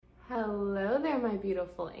Hello there, my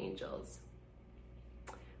beautiful angels.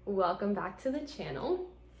 Welcome back to the channel.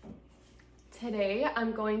 Today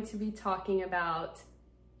I'm going to be talking about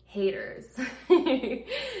haters.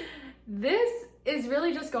 This is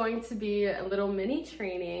really just going to be a little mini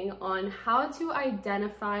training on how to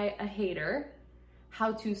identify a hater,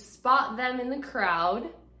 how to spot them in the crowd,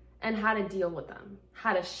 and how to deal with them,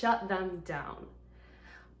 how to shut them down.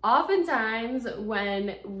 Oftentimes,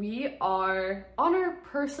 when we are on our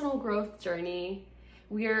personal growth journey,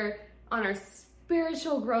 we're on our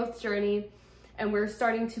spiritual growth journey, and we're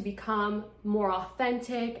starting to become more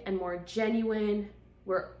authentic and more genuine.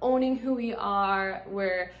 We're owning who we are.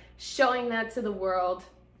 We're showing that to the world.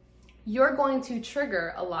 You're going to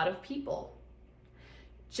trigger a lot of people.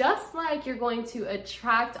 Just like you're going to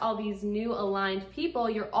attract all these new aligned people,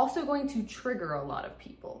 you're also going to trigger a lot of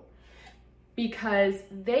people, because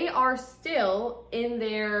they are still in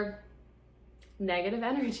their negative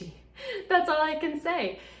energy. That's all I can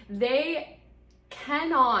say. They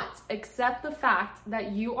cannot accept the fact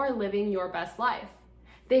that you are living your best life.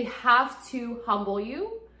 They have to humble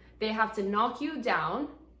you. They have to knock you down.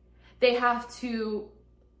 They have to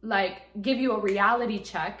give you a reality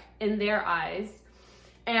check in their eyes.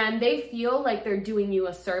 And they feel like they're doing you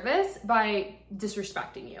a service by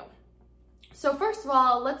disrespecting you. So first of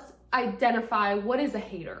all, let's identify what is a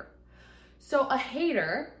hater. So a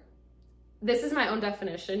hater, this is my own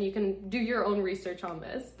definition. You can do your own research on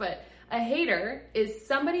this, but a hater is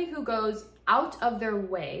somebody who goes out of their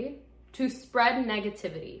way to spread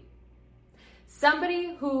negativity.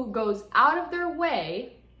 Somebody who goes out of their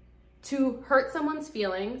way to hurt someone's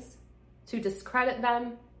feelings, to discredit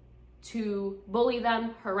them, to bully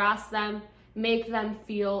them, harass them, make them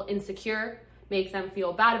feel insecure, make them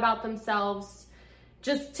feel bad about themselves.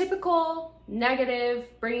 Just typical negative,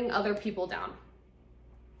 bringing other people down.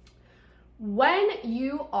 When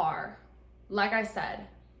you are, like I said,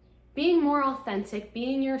 being more authentic,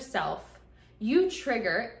 being yourself, you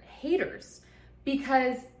trigger haters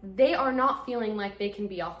because they are not feeling like they can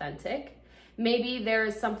be authentic. Maybe there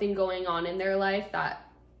is something going on in their life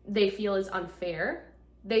that they feel is unfair.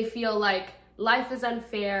 They feel like life is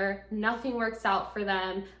unfair, nothing works out for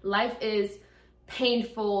them, life is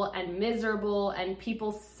painful and miserable and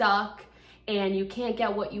people suck and you can't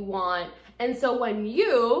get what you want. And so when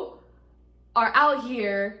you are out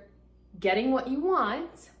here getting what you want,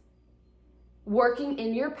 working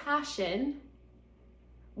in your passion,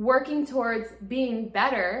 working towards being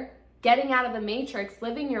better, getting out of the matrix,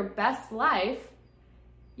 living your best life,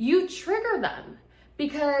 you trigger them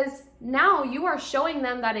because now you are showing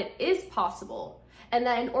them that it is possible. And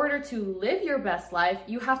that in order to live your best life,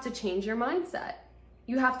 you have to change your mindset.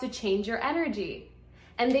 You have to change your energy.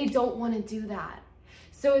 And they don't want to do that.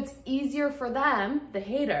 So it's easier for them, the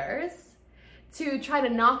haters, to try to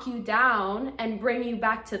knock you down and bring you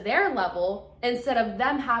back to their level instead of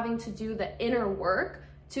them having to do the inner work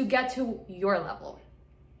to get to your level.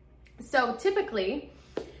 So typically,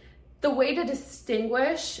 the way to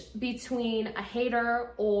distinguish between a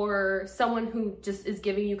hater or someone who just is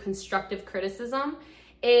giving you constructive criticism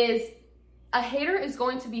is a hater is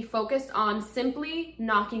going to be focused on simply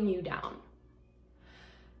knocking you down.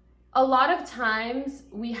 A lot of times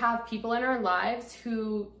we have people in our lives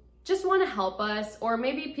who just want to help us, or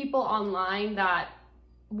maybe people online that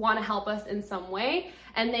want to help us in some way,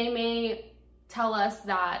 and they may tell us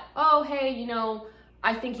that, oh, hey,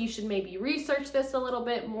 I think you should maybe research this a little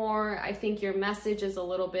bit more. I think your message is a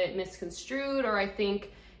little bit misconstrued, or I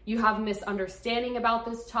think you have a misunderstanding about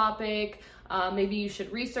this topic. Maybe you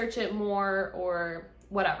should research it more, or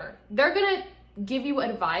whatever. They're gonna give you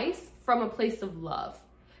advice from a place of love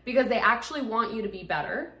because they actually want you to be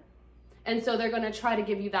better. And so they're gonna try to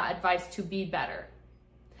give you that advice to be better.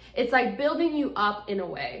 It's like building you up in a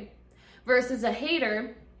way, versus a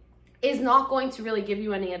hater is not going to really give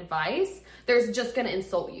you any advice. They're just gonna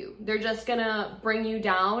insult you. They're just gonna bring you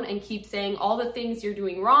down and keep saying all the things you're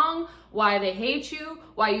doing wrong, why they hate you,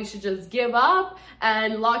 why you should just give up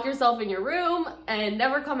and lock yourself in your room and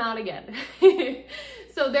never come out again.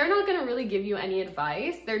 So they're not gonna really give you any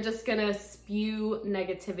advice. They're just gonna spew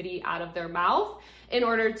negativity out of their mouth in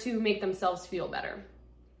order to make themselves feel better.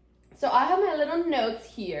 So I have my little notes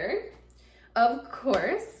here. Of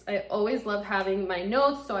course, I always love having my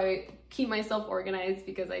notes, so I keep myself organized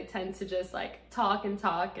because I tend to just talk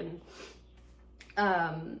and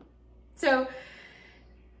so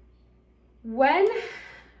when,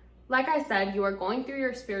 like I said, you are going through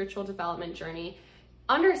your spiritual development journey,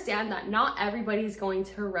 understand that not everybody's going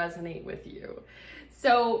to resonate with you.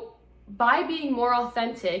 So by being more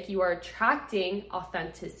authentic, you are attracting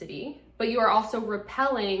authenticity, but you are also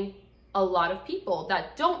repelling a lot of people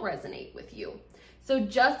that don't resonate with you. So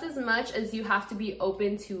just as much as you have to be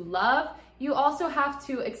open to love, you also have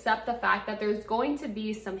to accept the fact that there's going to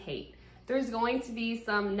be some hate. There's going to be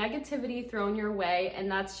some negativity thrown your way, and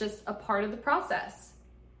that's just a part of the process.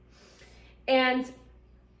 And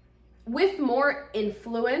with more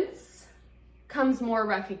influence comes more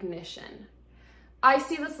recognition. I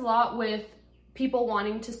see this a lot with people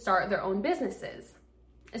wanting to start their own businesses.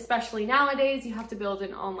 Especially nowadays, you have to build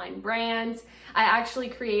an online brand. I actually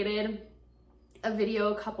created a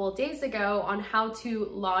video a couple of days ago on how to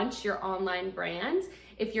launch your online brand.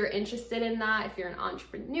 If you're interested in that, if you're an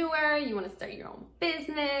entrepreneur, you want to start your own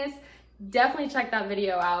business, definitely check that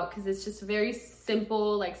video out, because it's just a very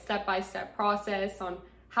simple, like step-by-step process on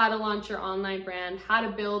how to launch your online brand, how to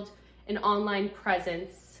build an online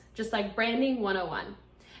presence, just like branding 101.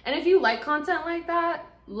 And if you like content like that,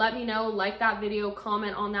 let me know, like that video,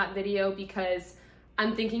 comment on that video, because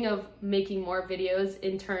I'm thinking of making more videos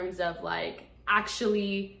in terms of like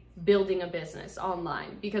actually building a business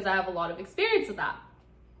online, because I have a lot of experience with that.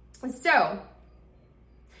 So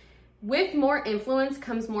with more influence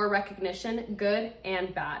comes more recognition, good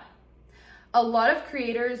and bad. A lot of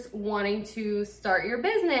creators wanting to start your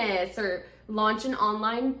business or launch an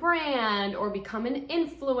online brand or become an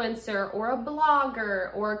influencer or a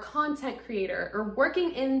blogger or a content creator or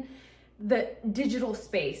working in the digital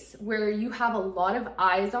space where you have a lot of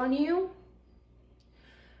eyes on you.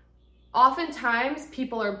 Oftentimes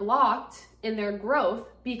people are blocked in their growth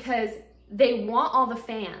because they want all the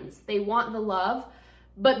fans, they want the love,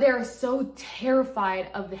 but they're so terrified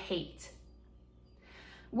of the hate.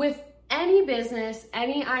 With any business,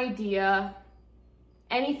 any idea,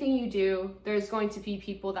 anything you do, there's going to be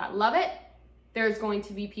people that love it, there's going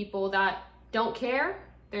to be people that don't care,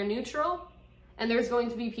 they're neutral, and there's going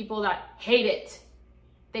to be people that hate it.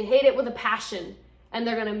 They hate it with a passion, and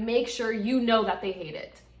they're gonna make sure you know that they hate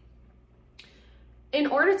it. In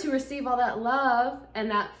order to receive all that love and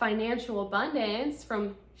that financial abundance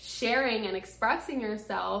from sharing and expressing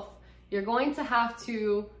yourself, you're going to have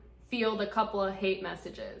to field a couple of hate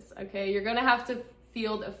messages, okay? You're gonna have to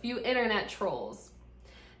field a few internet trolls.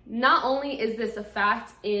 Not only is this a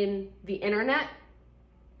fact in the internet,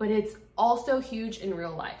 but it's also huge in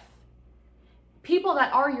real life. People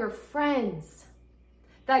that are your friends,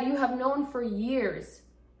 that you have known for years,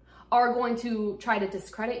 are going to try to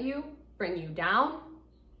discredit you, bring you down,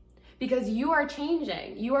 because you are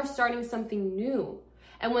changing. You are starting something new.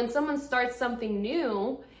 And when someone starts something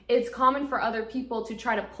new, it's common for other people to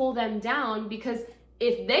try to pull them down, because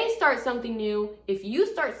if they start something new, if you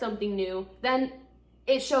start something new, then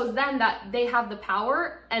it shows them that they have the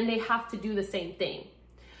power and they have to do the same thing.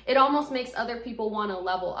 It almost makes other people want to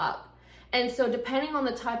level up. And so depending on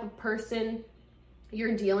the type of person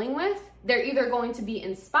you're dealing with, they're either going to be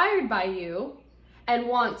inspired by you and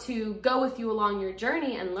want to go with you along your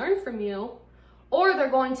journey and learn from you, or they're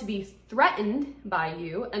going to be threatened by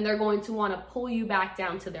you and they're going to want to pull you back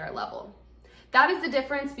down to their level. That is the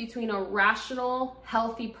difference between a rational,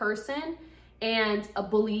 healthy person and a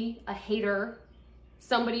bully, a hater,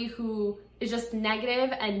 somebody who is just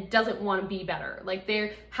negative and doesn't want to be better. Like,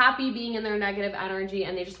 they're happy being in their negative energy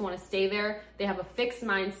and they just want to stay there. They have a fixed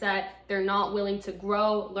mindset. They're not willing to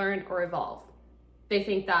grow, learn, or evolve. They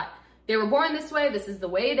think that they were born this way, this is the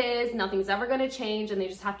way it is, nothing's ever going to change, and they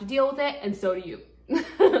just have to deal with it, and so do you.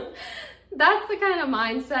 That's the kind of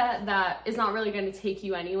mindset that is not really going to take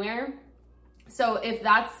you anywhere. So if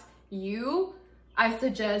that's you, I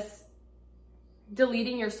suggest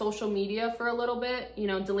deleting your social media for a little bit,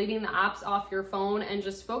 deleting the apps off your phone and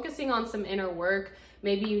just focusing on some inner work.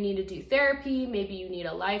 Maybe you need to do therapy, maybe you need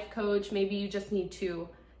a life coach, maybe you just need to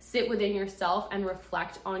sit within yourself and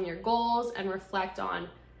reflect on your goals and reflect on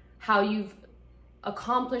how you've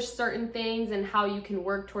accomplished certain things and how you can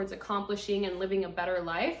work towards accomplishing and living a better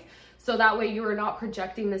life. So that way you are not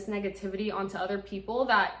projecting this negativity onto other people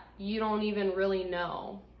that you don't even really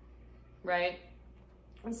know, right?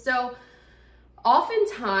 And so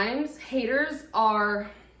oftentimes haters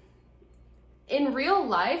are, in real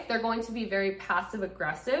life, they're going to be very passive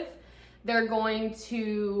aggressive. They're going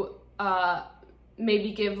to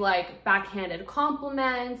maybe give like backhanded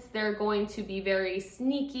compliments. They're going to be very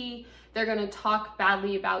sneaky. They're going to talk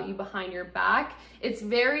badly about you behind your back. It's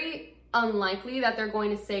very unlikely that they're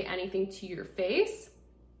going to say anything to your face,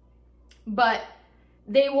 but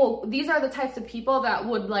these are the types of people that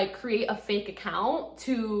would like create a fake account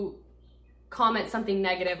to comment something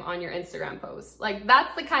negative on your Instagram post. Like,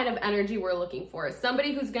 that's the kind of energy we're looking for.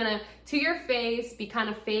 Somebody who's gonna, to your face, be kind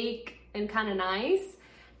of fake and kind of nice,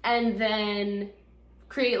 and then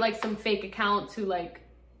create like some fake account to like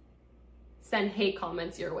send hate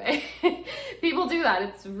comments your way. People do that.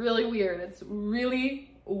 It's really weird. It's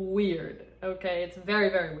really weird. Okay, it's very,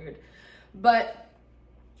 very weird. But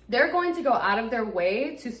they're going to go out of their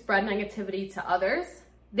way to spread negativity to others.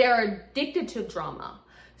 They're addicted to drama.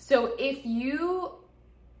 So if you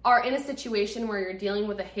are in a situation where you're dealing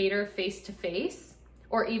with a hater face to face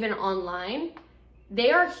or even online,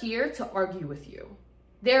 they are here to argue with you.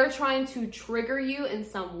 They're trying to trigger you in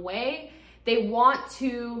some way. They want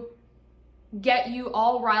to get you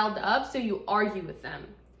all riled up so you argue with them.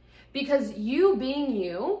 Because you being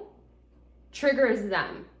you triggers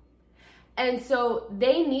them. And so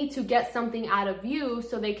they need to get something out of you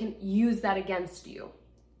so they can use that against you.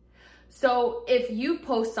 So if you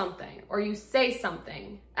post something or you say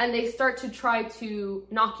something and they start to try to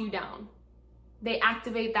knock you down, they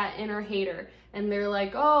activate that inner hater and they're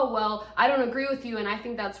like, oh, well, I don't agree with you and I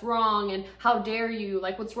think that's wrong and how dare you,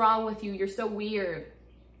 like what's wrong with you, you're so weird.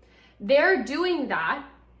 They're doing that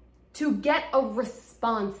to get a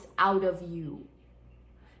response out of you.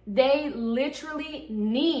 They literally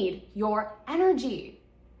need your energy.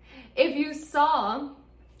 If you saw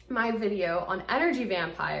my video on energy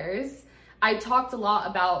vampires, I talked a lot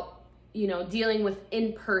about, dealing with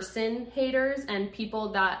in-person haters and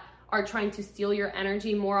people that are trying to steal your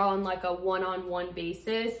energy more on like a one-on-one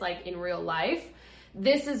basis, like in real life.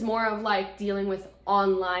 This is more of like dealing with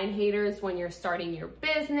online haters when you're starting your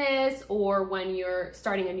business or when you're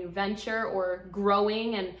starting a new venture or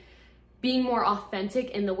growing and being more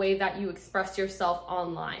authentic in the way that you express yourself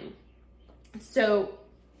online. So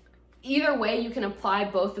either way, you can apply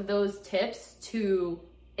both of those tips to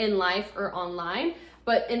in life or online.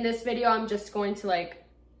 But in this video, I'm just going to like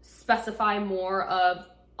specify more of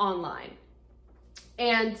online.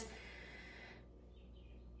 And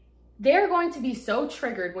they're going to be so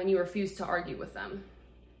triggered when you refuse to argue with them.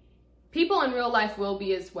 People in real life will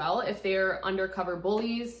be as well. If they're undercover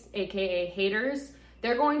bullies, aka haters,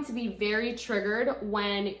 they're going to be very triggered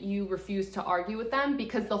when you refuse to argue with them,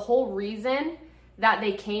 because the whole reason that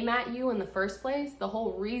they came at you in the first place, the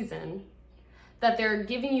whole reason that they're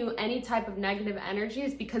giving you any type of negative energy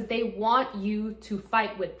is because they want you to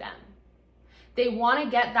fight with them. They want to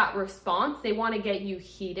get that response. They want to get you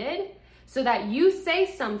heated so that you say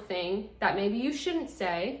something that maybe you shouldn't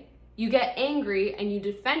say, you get angry and you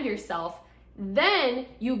defend yourself. Then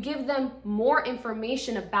you give them more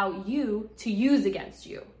information about you to use against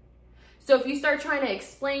you. So if you start trying to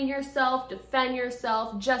explain yourself, defend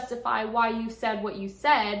yourself, justify why you said what you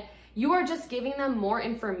said, you are just giving them more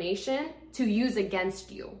information to use against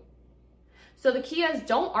you. So the key is,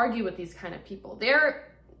 don't argue with these kind of people. They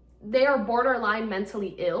are borderline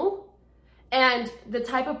mentally ill, and the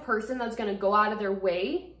type of person that's going to go out of their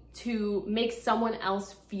way to make someone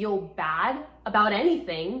else feel bad about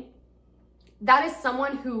anything, that is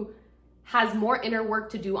someone who has more inner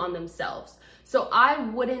work to do on themselves. So I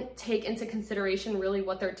wouldn't take into consideration really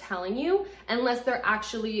what they're telling you unless they're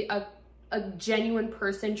actually a genuine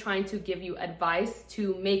person trying to give you advice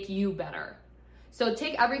to make you better. So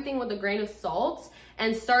take everything with a grain of salt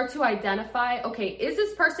and start to identify, okay, is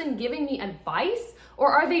this person giving me advice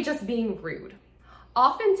or are they just being rude?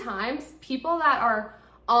 Oftentimes, people that are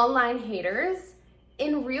online haters,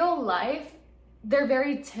 in real life, they're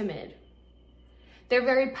very timid. They're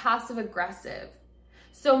very passive aggressive.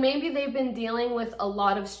 So maybe they've been dealing with a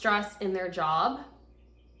lot of stress in their job,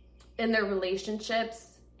 in their relationships,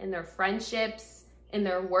 in their friendships, in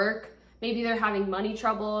their work. Maybe they're having money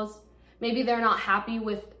troubles. Maybe they're not happy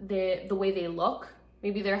with the way they look.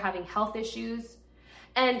 Maybe they're having health issues.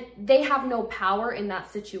 And they have no power in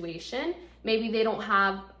that situation. Maybe they don't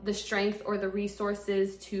have the strength or the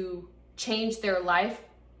resources to change their life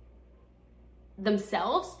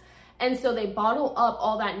themselves. And so they bottle up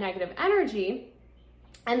all that negative energy,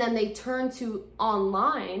 and then they turn to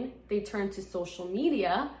online, they turn to social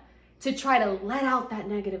media to try to let out that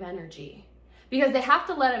negative energy, because they have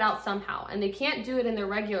to let it out somehow, and they can't do it in their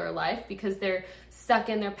regular life because they're stuck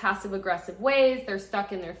in their passive aggressive ways, they're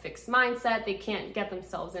stuck in their fixed mindset, they can't get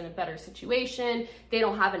themselves in a better situation, they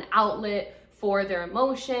don't have an outlet for their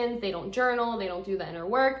emotions, they don't journal, they don't do the inner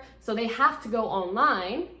work, so they have to go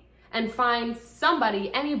online and find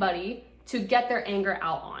somebody, anybody, to get their anger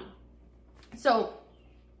out on. So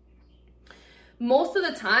most of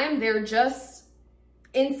the time, they're just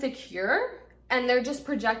insecure and they're just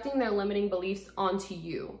projecting their limiting beliefs onto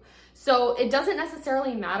you. So it doesn't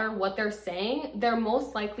necessarily matter what they're saying. They're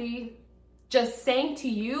most likely just saying to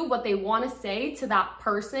you what they want to say to that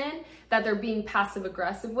person that they're being passive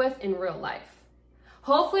aggressive with in real life.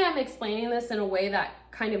 Hopefully I'm explaining this in a way that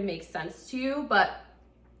kind of makes sense to you, but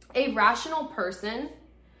a rational person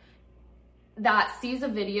that sees a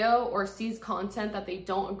video or sees content that they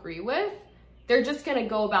don't agree with, they're just gonna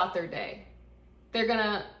go about their day. They're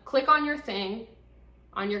gonna click on your thing,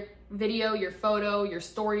 on your video, your photo, your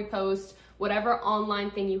story post, whatever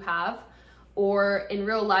online thing you have, or in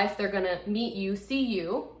real life, they're gonna meet you, see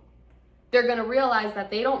you, they're gonna realize that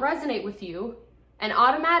they don't resonate with you, and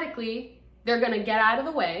automatically they're gonna get out of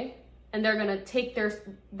the way and they're gonna take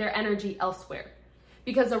their energy elsewhere.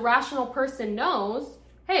 Because a rational person knows,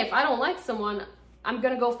 hey, if I don't like someone, I'm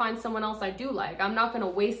gonna go find someone else I do like. I'm not gonna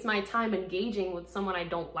waste my time engaging with someone I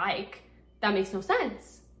don't like. That makes no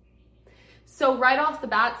sense. So right off the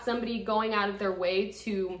bat, somebody going out of their way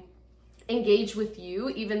to engage with you,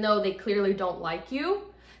 even though they clearly don't like you,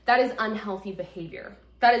 that is unhealthy behavior.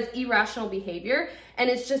 That is irrational behavior. And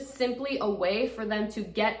it's just simply a way for them to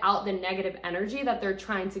get out the negative energy that they're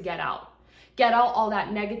trying to get out. Get out all that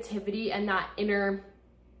negativity and that inner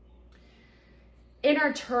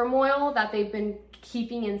turmoil that they've been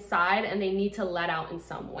keeping inside, and they need to let out in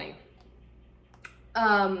some way.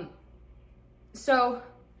 So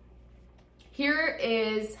here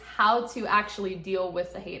is how to actually deal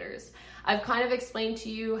with the haters. I've kind of explained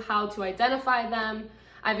to you how to identify them.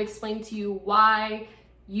 I've explained to you why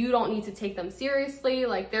you don't need to take them seriously.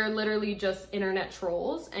 Like, they're literally just internet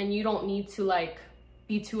trolls, and you don't need to like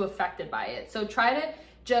be too affected by it. So try to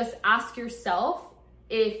just ask yourself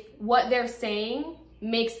if what they're saying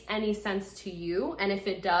makes any sense to you. And if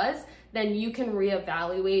it does, then you can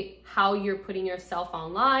reevaluate how you're putting yourself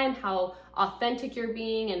online, how authentic you're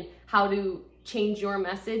being, and how to change your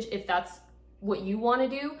message if that's what you want to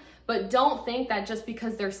do. But don't think that just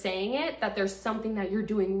because they're saying it, that there's something that you're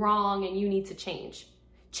doing wrong and you need to change.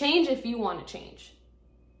 Change if you want to change.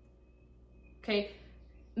 Okay?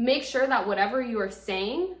 Make sure that whatever you are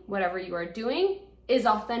saying, whatever you are doing, is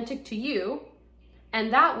authentic to you.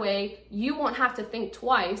 And that way, you won't have to think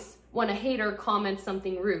twice when a hater comments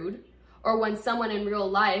something rude, or when someone in real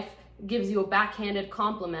life gives you a backhanded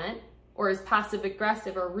compliment, or is passive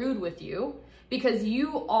aggressive or rude with you, because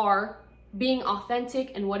you are being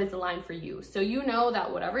authentic in what is aligned for you. So you know that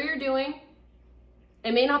whatever you're doing,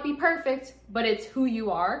 it may not be perfect, but it's who you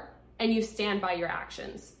are, and you stand by your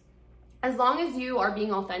actions. As long as you are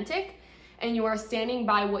being authentic and you are standing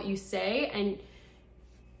by what you say, and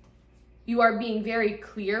you are being very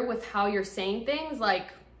clear with how you're saying things, like,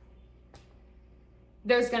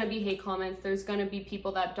 there's going to be hate comments, there's going to be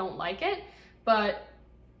people that don't like it, but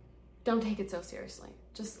don't take it so seriously.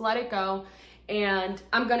 Just let it go. And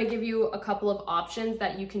I'm going to give you a couple of options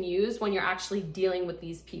that you can use when you're actually dealing with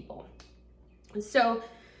these people. So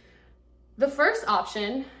the first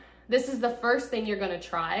option, this is the first thing you're going to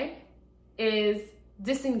try, is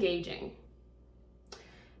disengaging.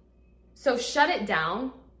 So shut it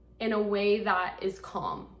down in a way that is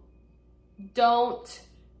calm. Don't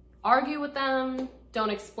argue with them.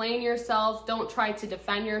 Don't explain yourself. Don't try to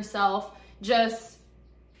defend yourself. Just,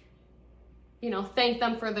 thank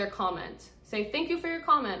them for their comment. Say, thank you for your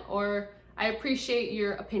comment, or I appreciate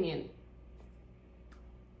your opinion.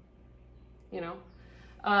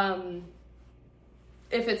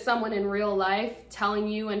 If it's someone in real life telling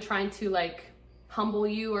you and trying to like humble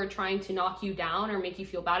you or trying to knock you down or make you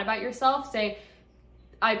feel bad about yourself, say,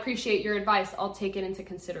 I appreciate your advice. I'll take it into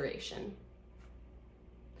consideration.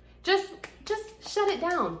 Just shut it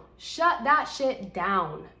down. Shut that shit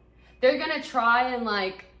down. They're gonna try and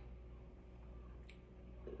like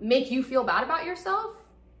make you feel bad about yourself.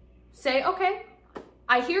 Say, okay,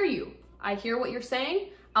 I hear you. I hear what you're saying.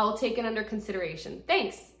 I'll take it under consideration.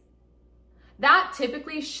 Thanks. That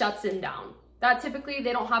typically shuts them down. That typically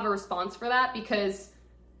they don't have a response for that, because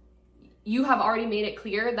you have already made it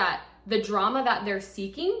clear that the drama that they're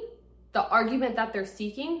seeking, the argument that they're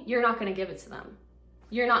seeking, you're not going to give it to them.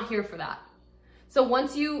 You're not here for that. So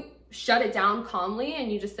once you shut it down calmly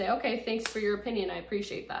and you just say, okay, thanks for your opinion, I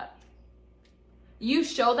appreciate that, you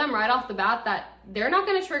show them right off the bat that they're not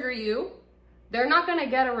going to trigger you. They're not going to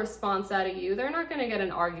get a response out of you. They're not going to get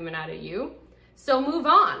an argument out of you. So move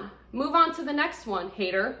on. Move on to the next one,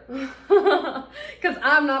 hater, because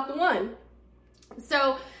I'm not the one.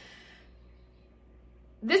 So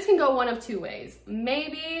this can go one of two ways.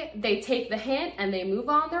 Maybe they take the hint and they move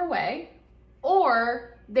on their way,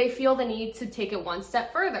 or they feel the need to take it one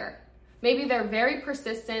step further. Maybe they're very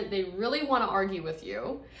persistent. They really want to argue with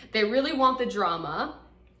you. They really want the drama.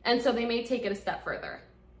 And so they may take it a step further.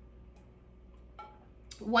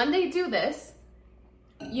 When they do this,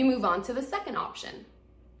 you move on to the second option.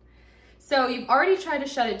 So you've already tried to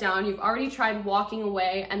shut it down. You've already tried walking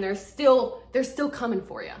away, and they're still coming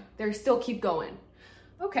for you. They still keep going.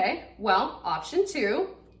 Okay, well, option two,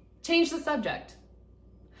 change the subject.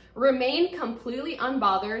 Remain completely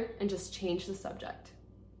unbothered and just change the subject.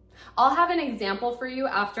 I'll have an example for you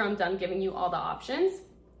after I'm done giving you all the options,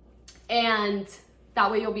 and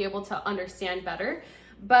that way you'll be able to understand better.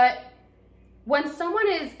 But when someone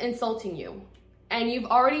is insulting you and you've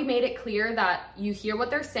already made it clear that you hear what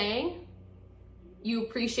they're saying, you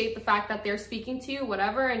appreciate the fact that they're speaking to you,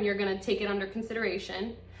 whatever, and you're gonna take it under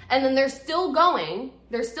consideration, and then they're still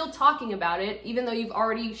talking about it, even though you've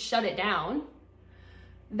already shut it down,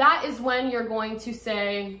 that is when you're going to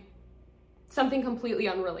say something completely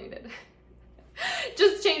unrelated.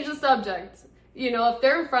 Just change the subject. You know, if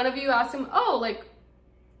they're in front of you, ask them, oh, like,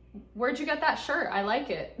 where'd you get that shirt? I like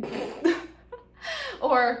it.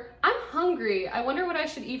 Or, I'm hungry. I wonder what I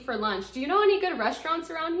should eat for lunch. Do you know any good restaurants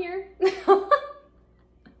around here?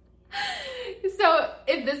 So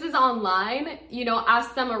if this is online, you know,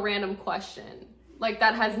 ask them a random question. Like,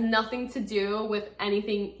 that has nothing to do with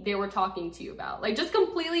anything they were talking to you about. Like, just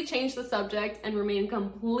completely change the subject and remain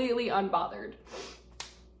completely unbothered.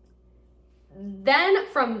 Then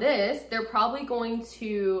from this, they're probably going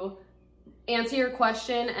to answer your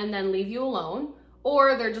question and then leave you alone.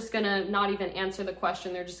 Or they're just gonna not even answer the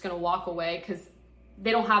question. They're just gonna walk away because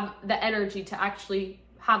they don't have the energy to actually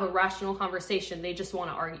have a rational conversation. They just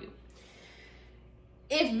wanna argue.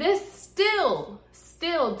 If this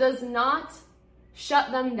still does not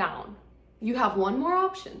shut them down, you have one more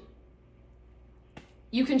option.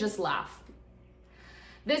 You can just laugh.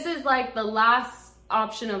 This is like the last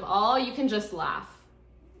option of all. You can just laugh.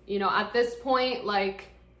 You know, at this point, like,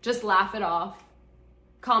 just laugh it off.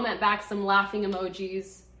 Comment back some laughing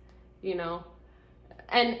emojis, you know.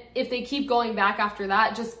 And if they keep going back after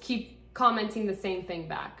that, just keep commenting the same thing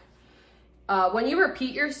back. When you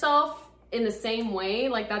repeat yourself in the same way,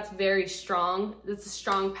 like, that's very strong. It's a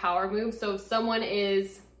strong power move. So if someone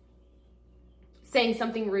is saying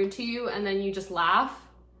something rude to you and then you just laugh,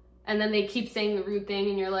 and then they keep saying the rude thing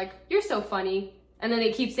and you're like, you're so funny. And then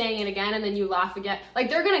they keep saying it again and then you laugh again. Like,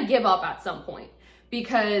 they're gonna give up at some point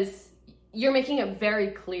because you're making it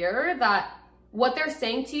very clear that what they're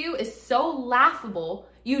saying to you is so laughable,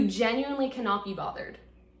 you genuinely cannot be bothered.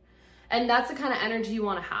 And that's the kind of energy you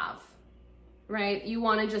wanna have. Right? You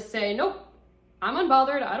want to just say, nope, I'm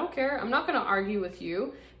unbothered. I don't care. I'm not going to argue with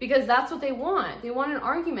you, because that's what they want. They want an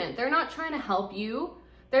argument. They're not trying to help you.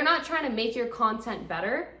 They're not trying to make your content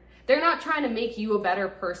better. They're not trying to make you a better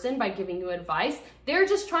person by giving you advice. They're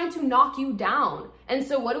just trying to knock you down. And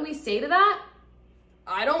so what do we say to that?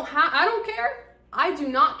 I don't care. I do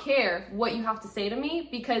not care what you have to say to me,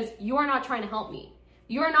 because you are not trying to help me.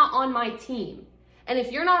 You are not on my team. And if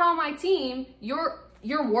you're not on my team, your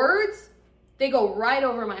words, they go right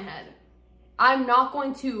over my head. I'm not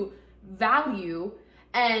going to value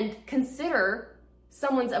and consider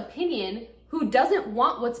someone's opinion who doesn't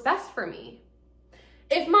want what's best for me.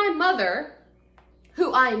 If my mother,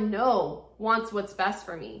 who I know wants what's best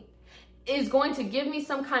for me, is going to give me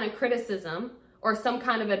some kind of criticism or some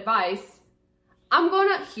kind of advice, I'm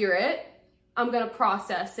going to hear it, I'm going to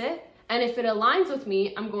process it, and if it aligns with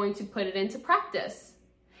me, I'm going to put it into practice.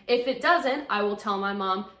 If it doesn't, I will tell my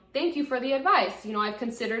mom, thank you for the advice. You know, I've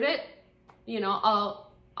considered it. You know,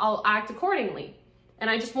 I'll act accordingly. And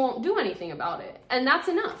I just won't do anything about it. And that's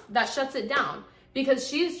enough. That shuts it down, because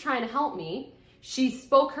she's trying to help me. She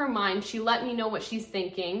spoke her mind. She let me know what she's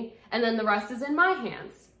thinking. And then the rest is in my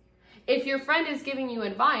hands. If your friend is giving you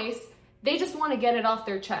advice, they just want to get it off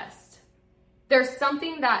their chest. There's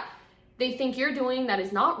something that they think you're doing that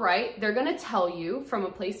is not right. They're going to tell you from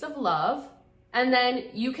a place of love. And then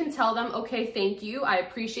you can tell them, okay, thank you. I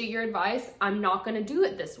appreciate your advice. I'm not going to do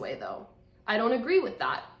it this way, though. I don't agree with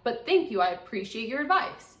that, but thank you. I appreciate your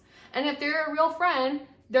advice. And if they're a real friend,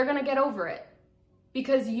 they're going to get over it,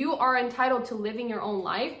 because you are entitled to living your own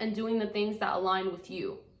life and doing the things that align with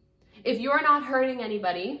you. If you are not hurting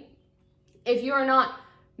anybody, if you are not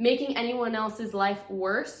making anyone else's life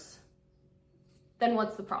worse, then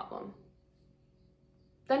what's the problem?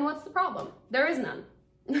 Then what's the problem? There is none.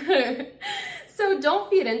 So don't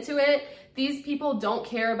feed into it. These people don't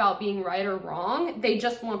care about being right or wrong. They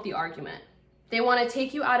just want the argument. They want to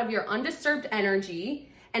take you out of your undisturbed energy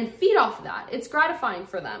and feed off of that. It's gratifying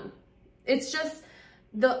for them. It's just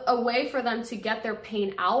a way for them to get their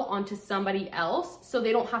pain out onto somebody else, so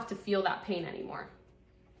they don't have to feel that pain anymore.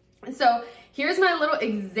 And so here's my little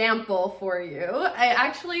example for you. I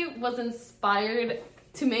actually was inspired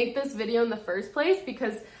to make this video in the first place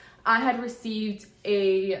because I had received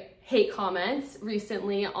a hate comment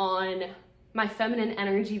recently on my feminine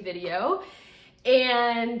energy video.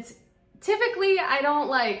 And typically I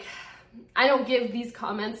don't give these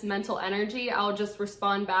comments mental energy. I'll just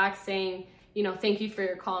respond back saying, you know, thank you for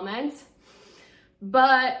your comments.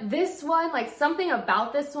 But this one, like something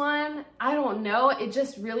about this one, I don't know, it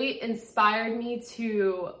just really inspired me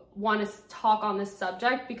to want to talk on this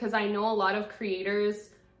subject, because I know a lot of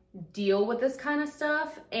creators deal with this kind of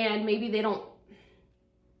stuff and maybe they don't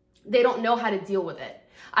know how to deal with it.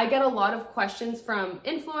 I get a lot of questions from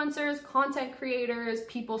influencers, content creators,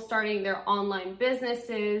 people starting their online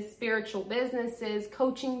businesses, spiritual businesses,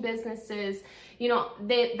 coaching businesses, you know,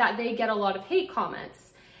 they get a lot of hate comments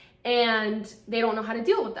and they don't know how to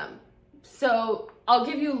deal with them. So I'll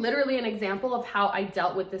give you literally an example of how I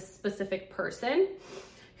dealt with this specific person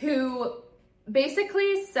who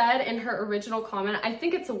basically said in her original comment, I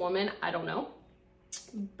think it's a woman, I don't know,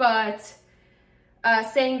 but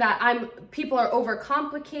saying that people are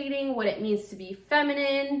overcomplicating what it means to be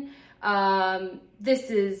feminine.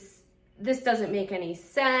 This doesn't make any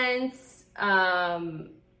sense.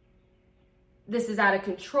 This is out of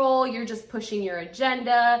control. You're just pushing your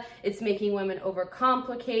agenda. It's making women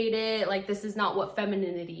overcomplicate it. Like, this is not what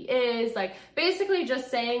femininity is. Like, basically just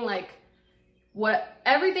saying like,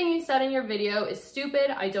 everything you said in your video is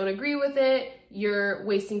stupid. I don't agree with it. You're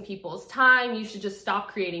wasting people's time. You should just stop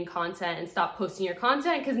creating content and stop posting your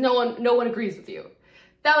content because no one agrees with you.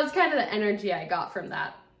 That was kind of the energy I got from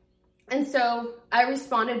that. And so I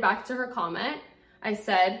responded back to her comment. I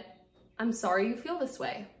said, I'm sorry you feel this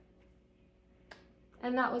way.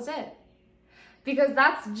 And that was it. Because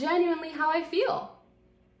that's genuinely how I feel.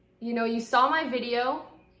 You know, you saw my video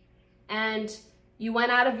and you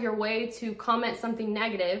went out of your way to comment something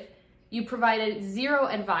negative. You provided zero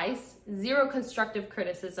advice, zero constructive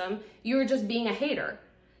criticism. You were just being a hater.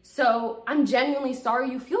 So I'm genuinely sorry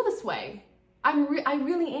you feel this way. I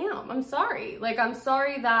really am. I'm sorry. Like, I'm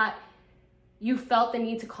sorry that you felt the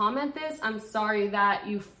need to comment this. I'm sorry that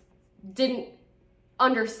you didn't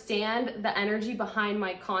understand the energy behind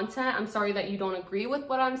my content. I'm sorry that you don't agree with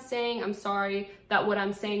what I'm saying. I'm sorry that what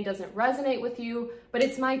I'm saying doesn't resonate with you, but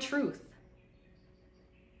it's my truth.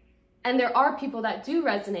 And there are people that do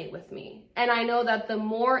resonate with me. And I know that the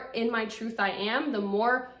more in my truth I am, the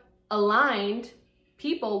more aligned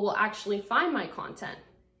people will actually find my content.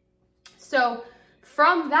 So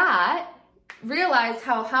from that, realize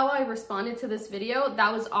how I responded to this video.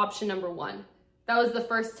 That was option number one. That was the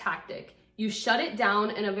first tactic. You shut it down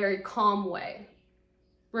in a very calm way.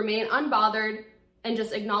 Remain unbothered and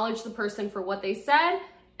just acknowledge the person for what they said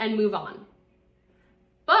and move on.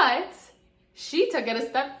 But she took it a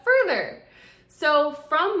step further. So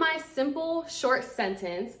from my simple short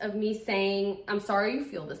sentence of me saying, I'm sorry you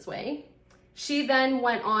feel this way, she then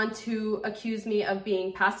went on to accuse me of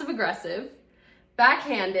being passive aggressive,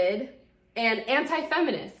 backhanded, and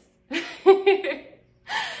anti-feminist.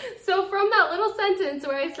 So from that little sentence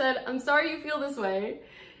where I said, I'm sorry you feel this way,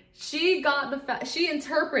 she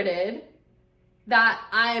interpreted that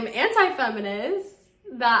I'm anti-feminist,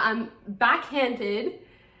 that I'm backhanded,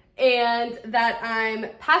 and that I'm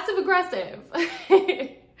passive aggressive.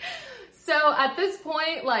 So at this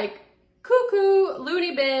point, like, cuckoo,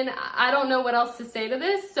 loony bin, I don't know what else to say to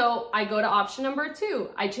this. So I go to option number two.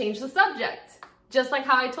 I change the subject, just like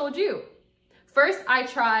how I told you. First, I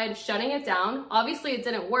tried shutting it down. Obviously, it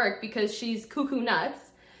didn't work because she's cuckoo nuts.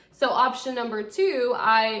 So option number two,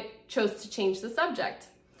 I chose to change the subject.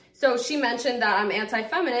 So she mentioned that I'm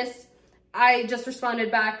anti-feminist. I just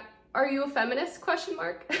responded back, are you a feminist? ?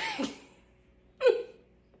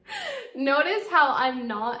 Notice how I'm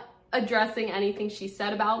not addressing anything she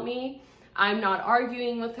said about me. I'm not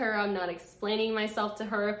arguing with her. I'm not explaining myself to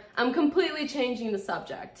her. I'm completely changing the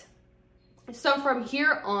subject. So from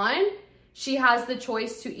here on, she has the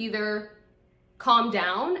choice to either calm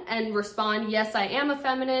down and respond, yes, I am a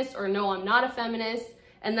feminist, or no, I'm not a feminist.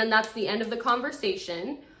 And then that's the end of the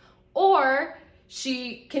conversation. Or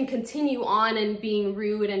she can continue on and being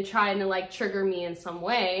rude and trying to like trigger me in some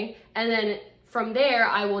way. And then from there,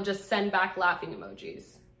 I will just send back laughing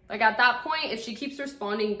emojis. Like at that point, if she keeps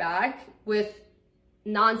responding back with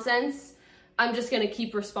nonsense, I'm just gonna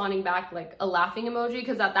keep responding back like a laughing emoji,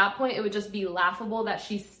 because at that point it would just be laughable that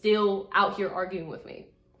she's still out here arguing with me.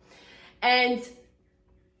 And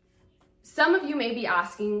some of you may be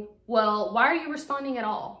asking, well, why are you responding at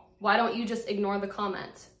all? Why don't you just ignore the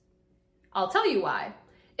comment? I'll tell you why.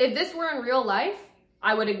 If this were in real life,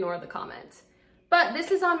 I would ignore the comment. But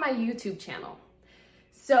this is on my YouTube channel.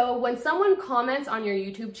 So when someone comments on your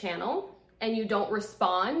YouTube channel and you don't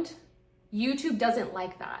respond, YouTube doesn't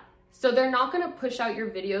like that. So they're not gonna push out your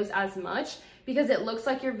videos as much because it looks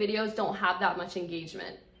like your videos don't have that much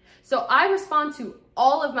engagement. So I respond to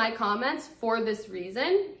all of my comments for this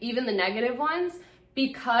reason, even the negative ones,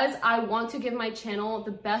 because I want to give my channel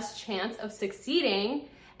the best chance of succeeding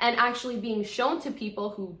and actually being shown to people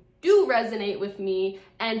who do resonate with me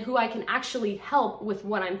and who I can actually help with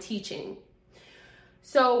what I'm teaching.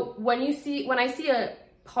 So when I see a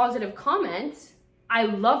positive comment, I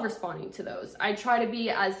love responding to those. I try to be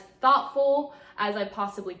as thoughtful as I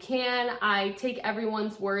possibly can. I take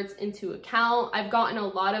everyone's words into account. I've gotten a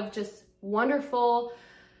lot of just wonderful,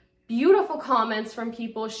 beautiful comments from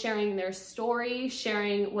people sharing their story,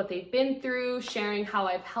 sharing what they've been through, sharing how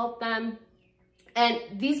I've helped them. And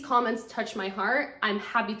these comments touch my heart. I'm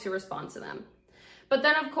happy to respond to them. But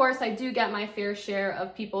then, of course, I do get my fair share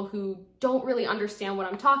of people who don't really understand what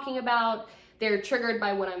I'm talking about. They're triggered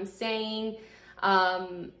by what I'm saying,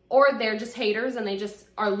 or they're just haters and they just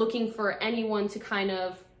are looking for anyone to kind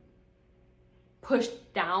of push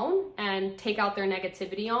down and take out their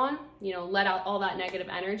negativity on, let out all that negative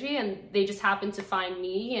energy, and they just happen to find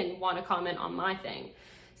me and want to comment on my thing.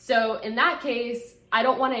 So in that case, I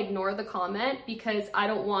don't want to ignore the comment because I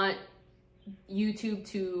don't want YouTube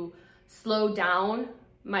to slow down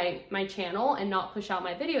my channel and not push out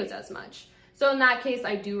my videos as much. So in that case,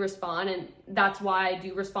 I do respond, and that's why I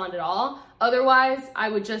do respond at all. Otherwise, I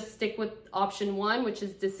would just stick with option one, which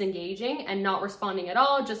is disengaging and not responding at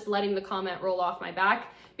all, just letting the comment roll off my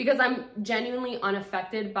back, because I'm genuinely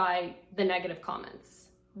unaffected by the negative comments.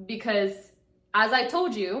 Because as I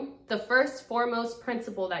told you, the first foremost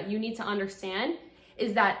principle that you need to understand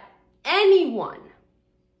is that anyone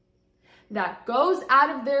that goes out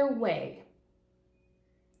of their way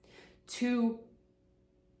to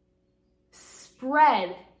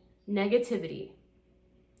spread negativity,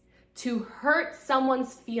 to hurt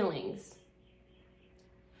someone's feelings,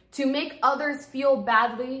 to make others feel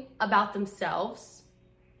badly about themselves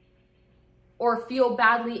or feel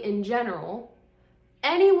badly in general,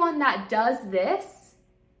 anyone that does this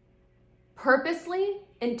purposely,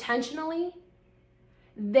 intentionally,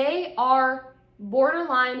 they are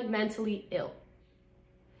borderline mentally ill.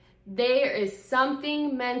 There is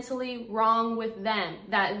something mentally wrong with them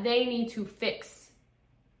that they need to fix.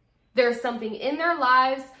 There's something in their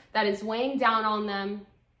lives that is weighing down on them.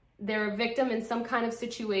 They're a victim in some kind of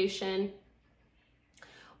situation,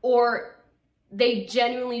 or they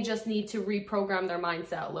genuinely just need to reprogram their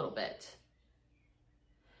mindset a little bit.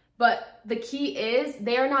 But the key is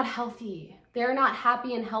they are not healthy. They're not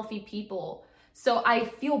happy and healthy people. So I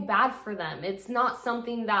feel bad for them. It's not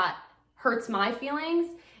something that hurts my feelings.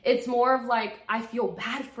 It's more of like, I feel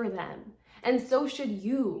bad for them. And so should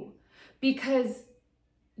you, because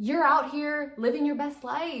you're out here living your best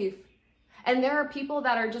life. And there are people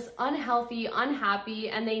that are just unhealthy, unhappy,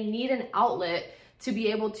 and they need an outlet to be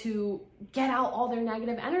able to get out all their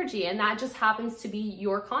negative energy. And that just happens to be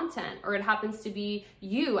your content, or it happens to be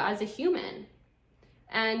you as a human.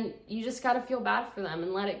 And you just got to feel bad for them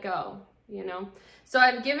and let it go, So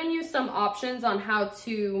I've given you some options on how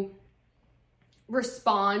to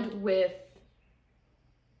respond with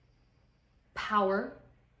power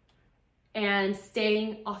and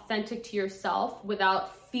staying authentic to yourself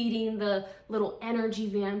without feeding the little energy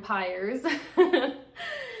vampires.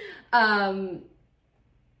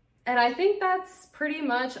 And I think that's pretty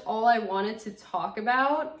much all I wanted to talk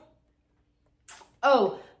about.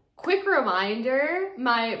 Oh, quick reminder,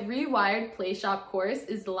 my Rewired Play Shop course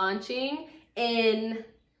is launching in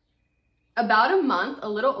about a month, a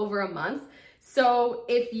little over a month. So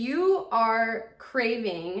if you are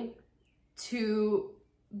craving to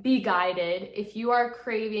be guided, if you are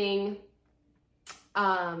craving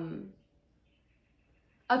a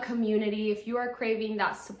community, if you are craving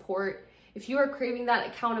that support, if you are craving that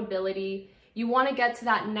accountability, you want to get to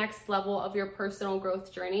that next level of your personal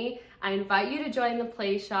growth journey, I invite you to join the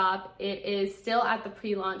Play Shop. It is still at the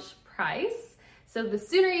pre-launch price. So the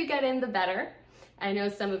sooner you get in, the better. I know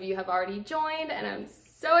some of you have already joined, and I'm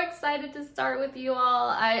so excited to start with you all.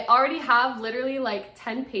 I already have literally like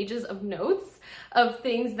 10 pages of notes of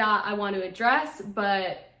things that I want to address,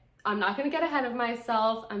 but I'm not going to get ahead of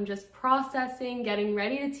myself. I'm just processing, getting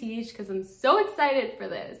ready to teach because I'm so excited for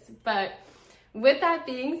this. But with that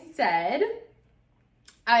being said,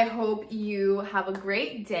 I hope you have a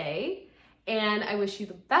great day, and I wish you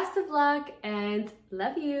the best of luck and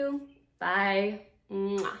love you. Bye.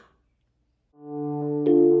 Mwah.